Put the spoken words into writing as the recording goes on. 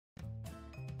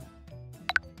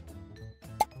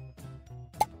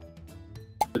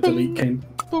delete game.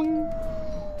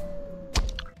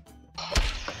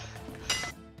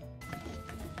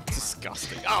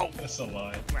 Disgusting. Oh! That's a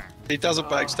lie. He doesn't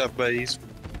backstab me. He's...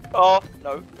 Oh,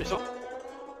 no. It's all...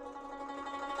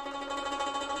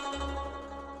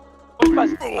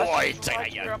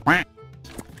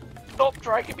 Stop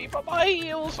dragging me by my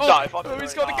heels! Oh, No,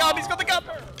 he's got the gun, he's got the gun!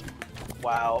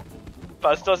 Wow.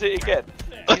 Baz does it again.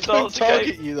 I He don't starts the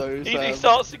target game. you though, He Sam.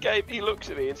 starts the game, he looks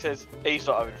at me and says, he's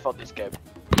not having fun this game.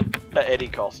 At any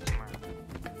cost.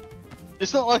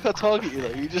 It's not like I target you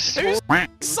though, you just Who's swore.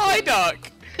 Psyduck?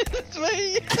 It's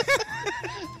me!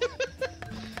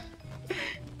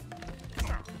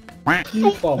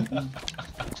 You bomb.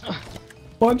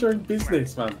 Mind your own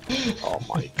business, man. Oh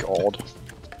my god.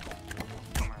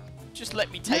 Just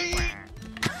let me take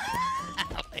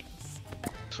Alex.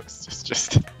 It's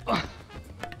just...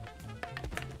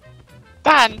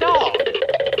 Stand up!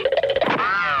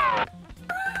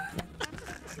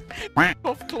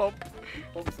 Off clump.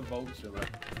 What's the vulture, man?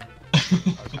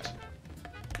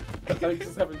 Alex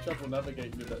is having trouble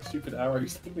navigating with that stupid arrow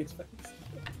stuck in his face.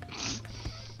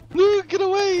 No, get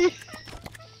away!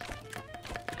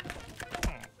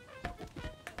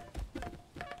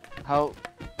 How?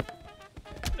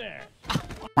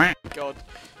 God.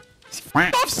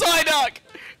 Off Psyduck!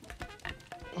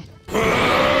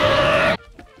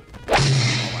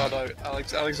 Oh no,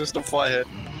 Alex has to fight here.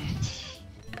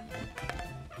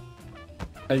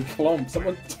 Hey, Clomp,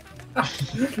 someone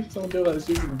do that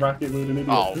stupid bracket with an idiot.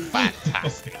 Oh,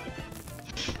 fantastic.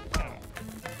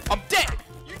 I'm dead!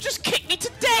 You just kicked me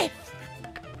to death!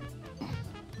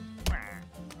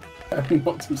 He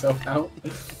knocked himself out.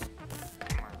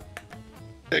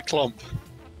 Hit Clomp.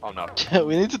 Oh no. Yeah,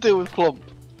 we need to deal with Clump.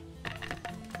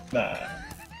 Nah.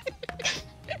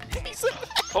 He's a...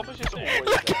 Thomas is always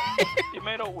there. You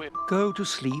may not win. Go to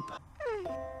sleep.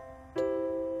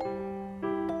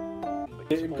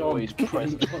 Get him gone. Always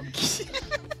present.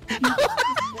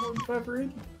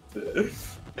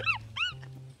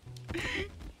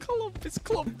 Clump is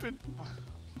clumping.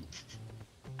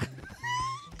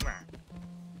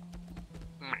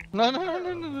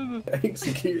 No.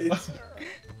 Executed.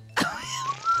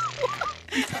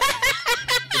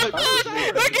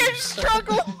 Look at him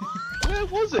struggle! Where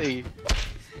was he?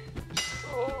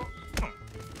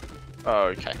 Oh,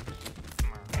 okay.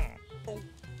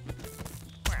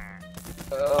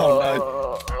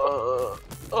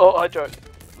 Oh, I don't.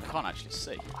 I can't actually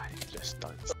see. I just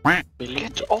don't.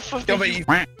 Get off of me, you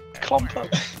clumper.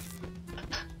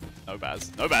 No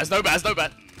Baz. No Baz, no Baz, no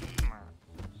Baz!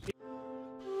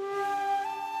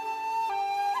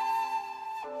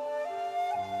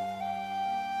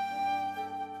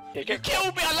 Yeah, You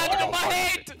killed me! I landed on my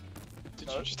head! Did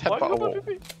you just headbutt a wall?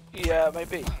 Yeah,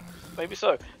 maybe. Maybe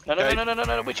so. No, Okay.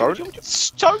 no. Which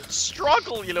Don't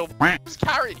struggle, you little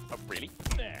carry! Oh, really?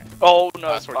 Oh no,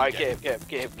 That's what you right, get.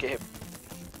 get him.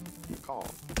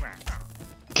 Can't.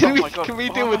 Can Oh we my God. can we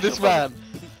Oh, deal with this man?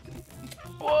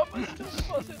 What?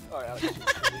 Alright, Alex, use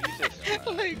this.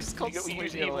 Legs We constantly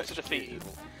use being evil to defeat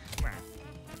evil.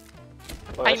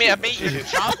 Aim it at me, you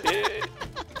chump!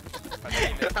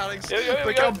 Alex, Here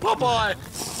we go. become Popeye!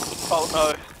 Oh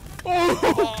no.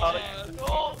 Oh. Alex.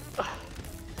 Oh.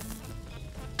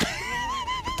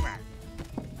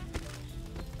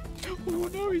 Oh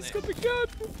no, he's got the gun!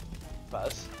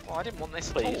 Baz, Oh, I didn't want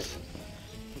this please.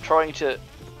 I'm trying to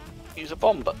use a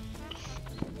bomb, but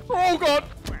Oh god!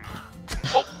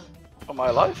 am I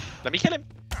alive? Let me kill him!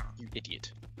 You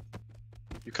idiot.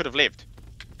 You could have lived.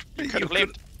 You could have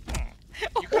lived.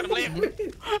 You could have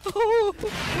lived. Oh,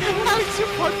 Alex, your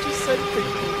punches sent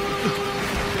people.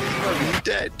 Are you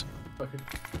dead?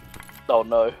 Oh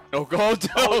no. Oh god!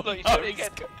 Oh no, he's doing it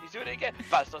again. He's doing it again.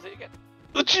 Baz does it again.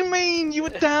 What do you mean? You were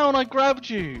down, I grabbed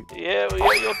you! Yeah,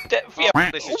 well, you're dead.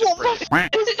 Yeah. This is just brilliant.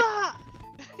 What is that?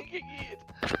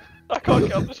 I can't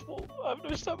get up this wall. I have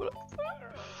no stamina.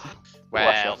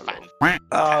 Well, fan.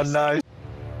 Oh no.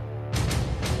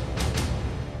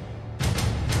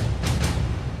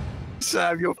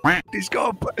 Sam, you're he's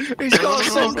got a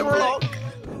cinder block.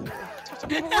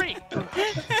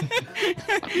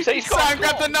 You say he's got Sam, a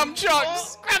grab the claw.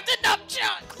 nunchucks! Grab the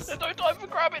nunchucks! There's no time for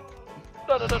grabbing.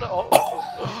 No.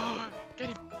 Oh. Get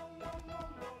him.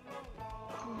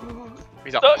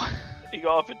 He's up. No. He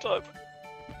got up in time.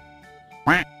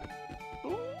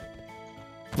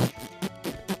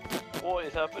 What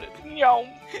is happening? No.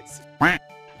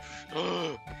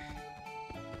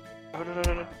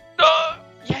 No. No.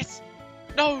 Yes!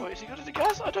 No! Wait, is he got the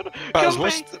gas? I don't know. Baz, Kill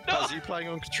me. Baz, are you playing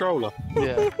on controller?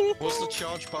 Yeah. What's the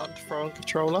charge button to throw on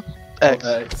controller? X.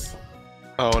 X.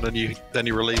 Oh, and then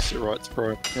you release it right to pro.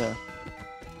 Yeah.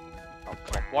 Oh,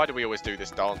 God. Why do we always do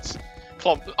this dance?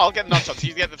 Clomp, I'll get nunchucks,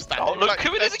 you get them standing. Oh, look Like,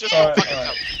 who it let's is just again! fucking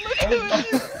help. Look who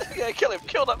it is! Yeah, kill him,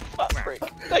 kill that fat prick.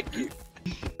 Thank you.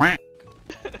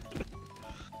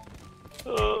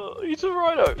 He's a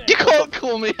rhino. You can't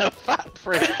call me a fat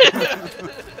prick.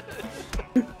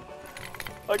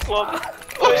 I club.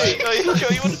 Wait, Joe,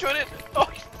 you want to join in? Oh,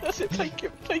 that's it, take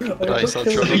him, take him. Nice, I'll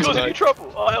He's join in causing you tonight.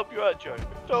 trouble. I'll help you out, Joe.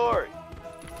 Don't worry.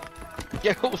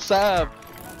 Yo, Sam.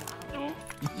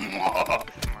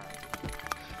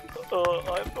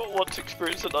 I've not once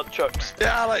experienced the nunchucks.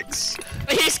 Yeah, Alex.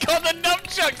 He's got the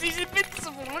nunchucks, he's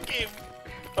invincible, look at him.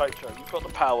 Right, Joe, you've got the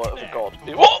power of a god.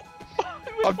 What?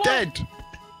 I'm dead.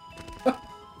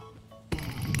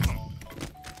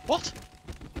 What?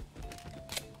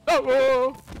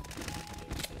 Oh,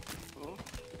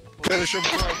 Finish him,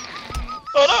 Clump.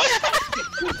 Oh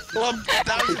no! Clump,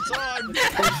 now's the time.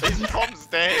 His Tom's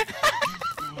dead.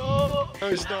 Oh, No,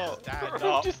 he's not. Stand I'm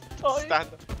up. just dying. Stand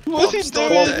up. what's he Stop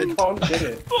doing? it. You can't get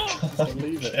it. Just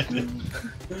leave it.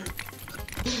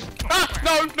 Ah,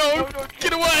 no, No,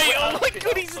 get away! Oh my Pick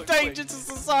god, it he's up a so danger quick. to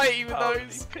society with How did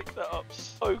those. he pick that up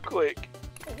so quick?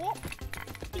 What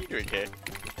are you doing here?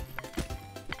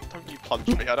 Don't you plunge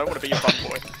me, I don't want to be your bum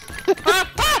boy.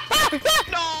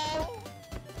 No!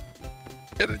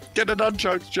 Get a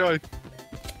nunchucks, Joe.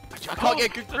 I can't get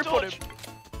a good The grip on him. dodge.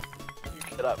 You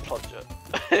get that plunger.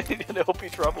 and it'll be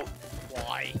trouble.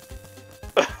 Why?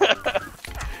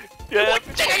 Yeah.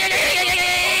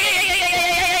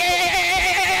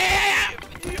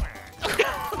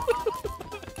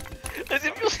 As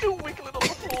if you're still wiggling on the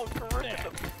floor, gripping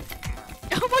them.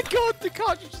 Oh my god, the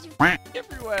cartridges are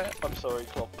everywhere. I'm sorry,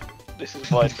 Clomp. This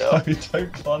is mine now. No,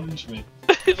 don't plunge me.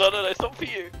 No, it's not for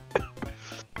you.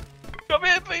 Come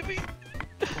here, baby.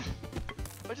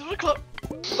 I just want to clump.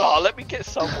 Oh, let me get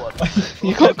someone. You got Let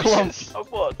me get Clump.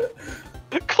 someone.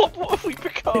 Clump, what have we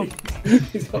become? You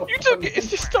took it, it's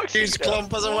just stuck to you Use now.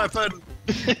 Clump as a weapon.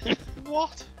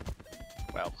 What?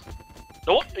 Well,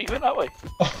 No, what? Are you going that way?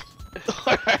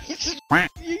 Alright.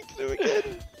 You two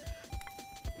again.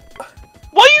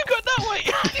 Why are you going that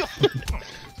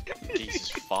way? Jesus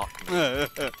fuck.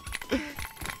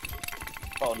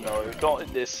 Oh no, not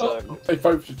in this circle. They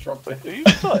both should drop it. Are you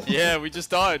stuck? Yeah, we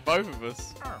just died, both of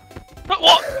us. But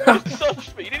what? You just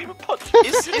touched me, you didn't even punch me.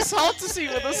 It's hard to see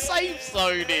where the safe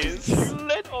zone You is.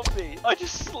 slid on me. I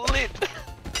just slid.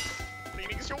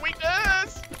 Bleeding's your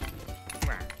weakness.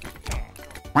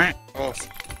 Off.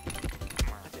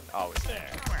 Oh, it's there.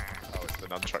 Oh, it's the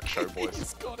nunchuck show, boys.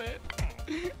 He's got it.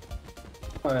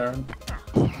 Hi, Aaron.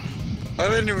 I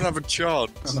didn't even have a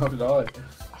chance. And how did I?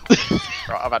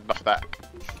 Right, I've had enough of that.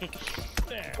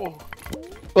 Well,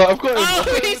 I've got him.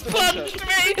 Oh, he's plunged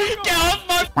me! Get off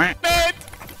my bed!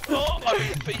 Oh, I'm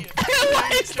being beaten. Why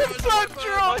is the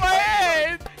plunger on my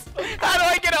head? How do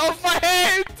I get it off my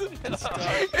head?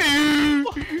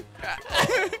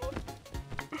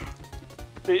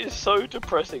 It is so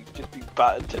depressing to just be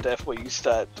battered to death where you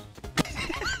stand. I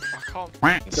can't.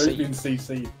 Joe's been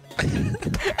CC'd.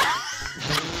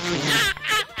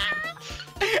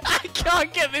 I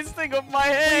can't get this thing off my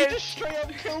You head! just straight up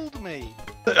killed me.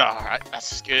 Alright,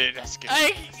 that's good, that's good.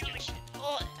 I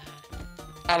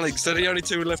Alex, they're the only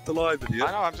two left alive in you. know,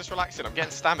 I'm just relaxing, I'm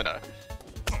getting stamina.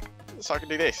 So I can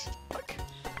do this. Like,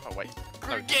 oh wait.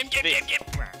 No, get him.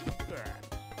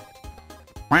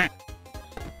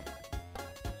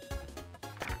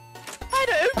 I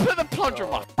don't put the plunger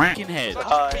on my fucking head. I'm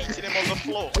Hi. just beating him on the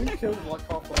floor. You killed like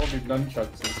half the hog with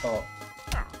nunchucks and start.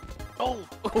 Oh.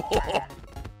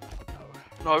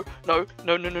 No,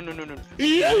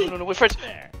 we're friends.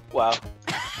 Wow.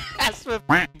 That's for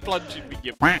plunging me,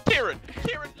 you Kieran,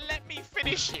 let me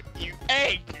finish him, you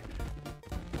egg!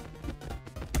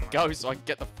 Go so I can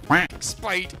get the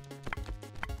spade.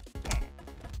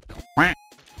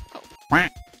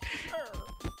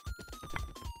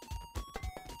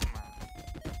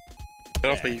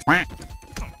 Get off me.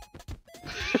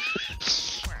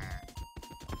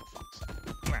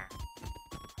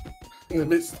 In a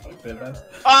bit stuck there, man.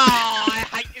 Oh, I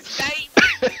hate this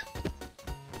game!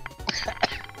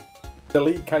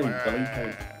 Delete cave, delete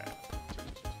cave.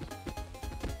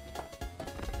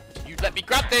 You let me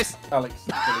grab this! Alex,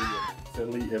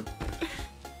 delete him. Delete him.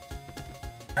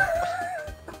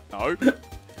 No. You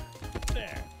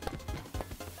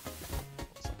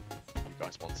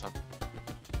guys want some?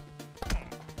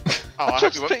 Oh, I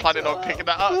hope you weren't planning on picking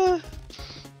that up.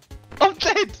 I'm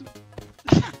dead.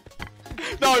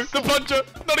 No, the plunger!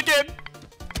 Not again!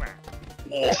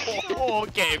 Oh,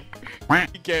 game.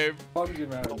 Game. Plunge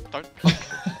him out. Don't.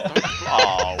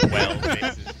 Oh, well,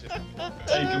 this is just.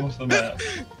 Take him off the map.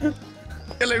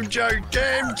 Kill him, Joe.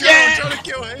 Get him, Joe. Yeah! I'm trying to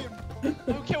kill him.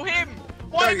 Who kill him?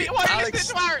 Why No, are you Alex.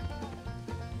 listening to Aaron?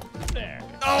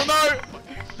 Oh no!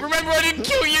 Remember, I didn't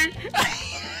kill you.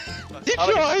 You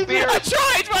tried! I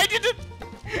tried, but I didn't.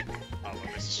 Oh,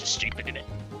 this is stupid, isn't it?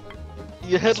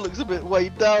 Your head looks a bit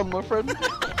weighed down, my friend.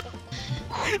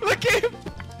 Look at him.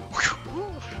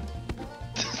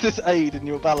 Does this aid in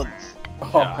your balance?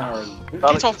 Oh, Aaron. Get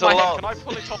off my head! alarm. Can I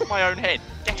pull it off my own head?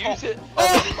 Get Use off! it.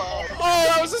 Oh,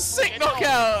 that was a sick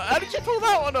knockout. How did you pull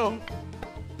that one off?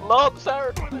 Lance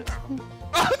Aaron with it.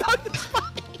 Oh, no, that's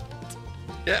fine.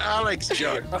 Yeah, Alex,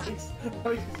 Joe. Alex,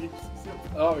 oh,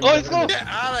 Oh, it's gone. Yeah,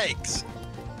 Alex.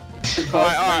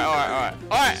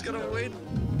 Alright. He's gonna win.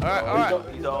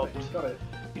 Alright. He's armed. He's got it.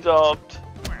 He's armed.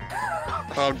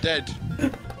 Oh, I'm dead.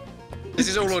 This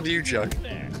is all on you, Joe.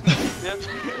 Yep.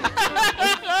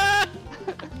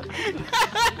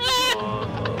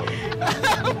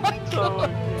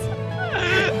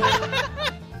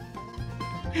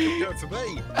 Do it for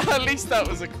me. At least that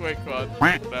was a quick one.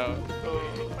 No.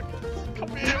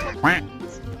 Come here!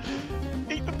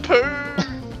 Eat the poo!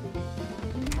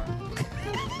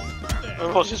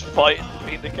 Everyone's just fighting to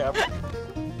beat the camera.